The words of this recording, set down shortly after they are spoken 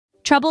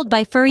Troubled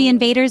by furry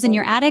invaders in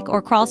your attic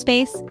or crawl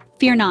space?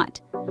 Fear not.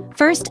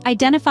 First,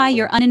 identify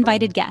your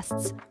uninvited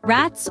guests,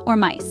 rats or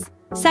mice.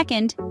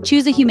 Second,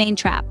 choose a humane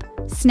trap,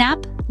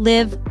 snap,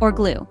 live, or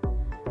glue.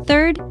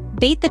 Third,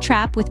 bait the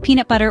trap with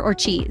peanut butter or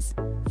cheese.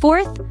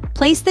 Fourth,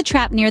 place the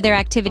trap near their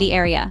activity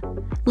area.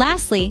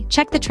 Lastly,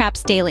 check the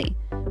traps daily.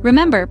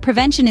 Remember,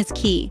 prevention is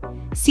key.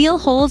 Seal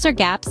holes or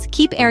gaps,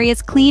 keep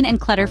areas clean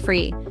and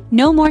clutter-free.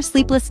 No more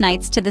sleepless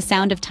nights to the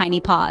sound of tiny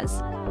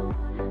paws.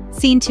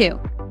 Scene 2.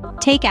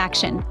 Take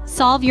action.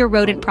 Solve your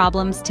rodent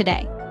problems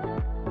today.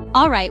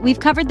 Alright, we've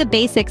covered the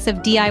basics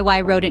of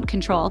DIY rodent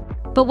control,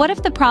 but what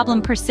if the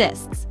problem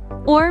persists?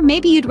 Or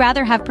maybe you'd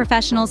rather have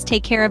professionals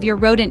take care of your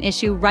rodent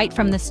issue right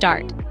from the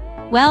start.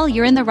 Well,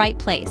 you're in the right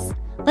place.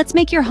 Let's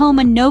make your home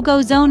a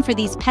no-go zone for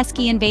these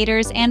pesky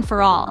invaders and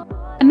for all.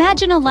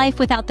 Imagine a life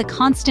without the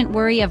constant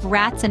worry of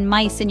rats and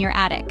mice in your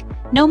attic.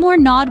 No more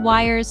gnawed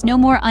wires, no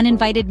more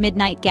uninvited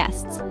midnight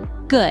guests.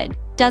 Good,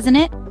 doesn't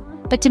it?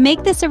 But to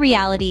make this a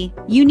reality,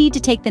 you need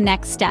to take the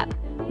next step.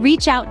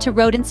 Reach out to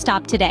Rodent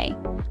Stop today.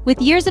 With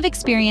years of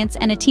experience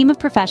and a team of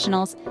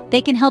professionals,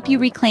 they can help you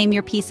reclaim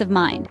your peace of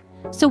mind.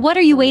 So what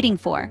are you waiting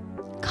for?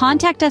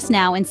 Contact us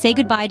now and say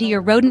goodbye to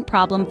your rodent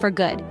problem for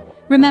good.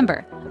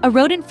 Remember, a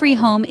rodent-free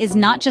home is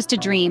not just a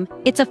dream,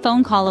 it's a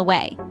phone call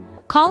away.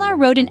 Call our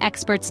rodent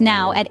experts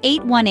now at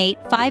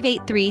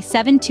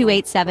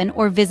 818-583-7287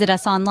 or visit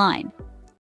us online.